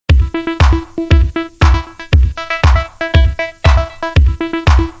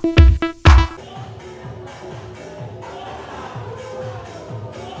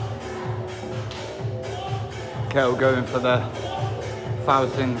going for the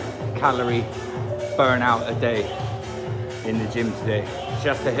 1,000 calorie burnout a day in the gym today. She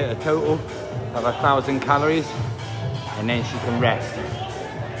has to hit a total of 1,000 calories and then she can rest.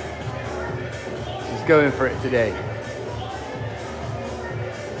 She's going for it today.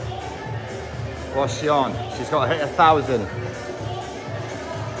 What's she on? She's got to hit 1,000.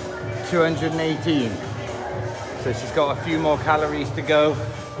 218. So she's got a few more calories to go.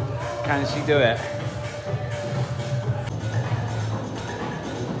 Can she do it?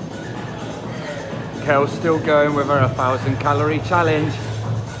 Kel's still going with her 1,000 calorie challenge.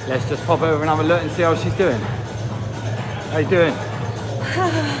 Let's just pop over and have a look and see how she's doing. How you doing?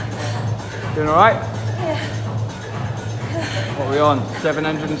 Doing all right? Yeah. What are we on?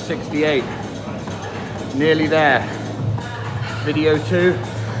 768. Nearly there. Video 2.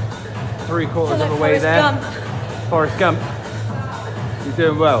 3/4 of the way there. Forrest Gump. You're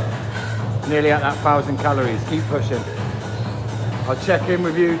doing well. Nearly at that 1,000 calories. Keep pushing. I'll check in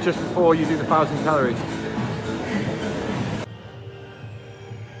with you just before you do the 1,000 calories.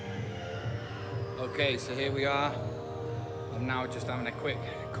 Okay, so here we are. I'm now just having a quick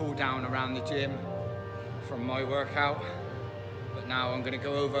cool down around the gym from my workout. But now I'm gonna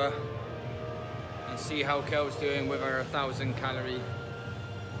go over and see how Kel's doing with her 1,000 calorie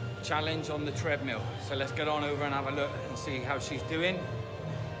challenge on the treadmill. So let's get on over and have a look and see how she's doing.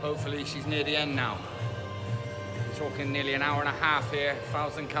 Hopefully she's near the end now. We're talking nearly an hour and a half here,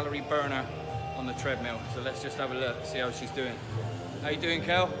 1,000 calorie burner on the treadmill. So let's just have a look, see how she's doing. How you doing,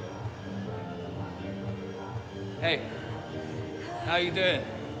 Kel? Hey, how you doing?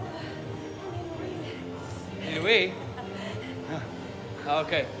 In a wee?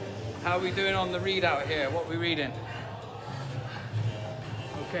 Okay, how are we doing on the readout here? What are we reading?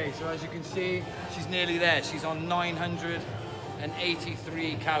 Okay, so as you can see, she's nearly there. She's on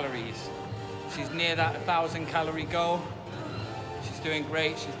 983 calories. She's near that 1,000 calorie goal. She's doing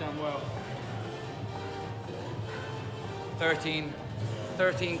great, she's done well. 13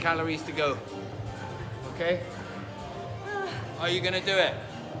 calories to go. Okay? Are you gonna do it?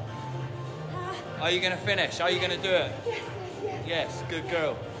 Are you gonna finish? Are you gonna do it? Yes, good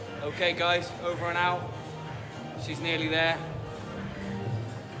girl. Okay guys, over and out. She's nearly there.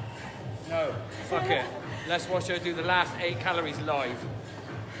 No, fuck it. Let's watch her do the last 8 calories live.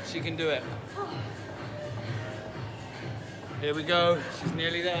 She can do it. Here we go, she's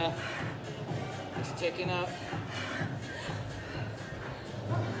nearly there. It's ticking up.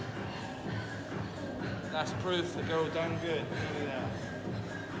 That's proof the girl done good. Nearly there.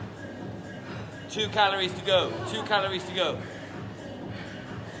 2 calories to go, 2 calories to go.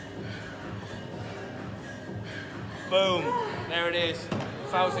 Boom, there it is.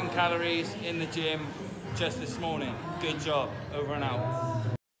 1,000 calories in the gym just this morning. Good job, over and out.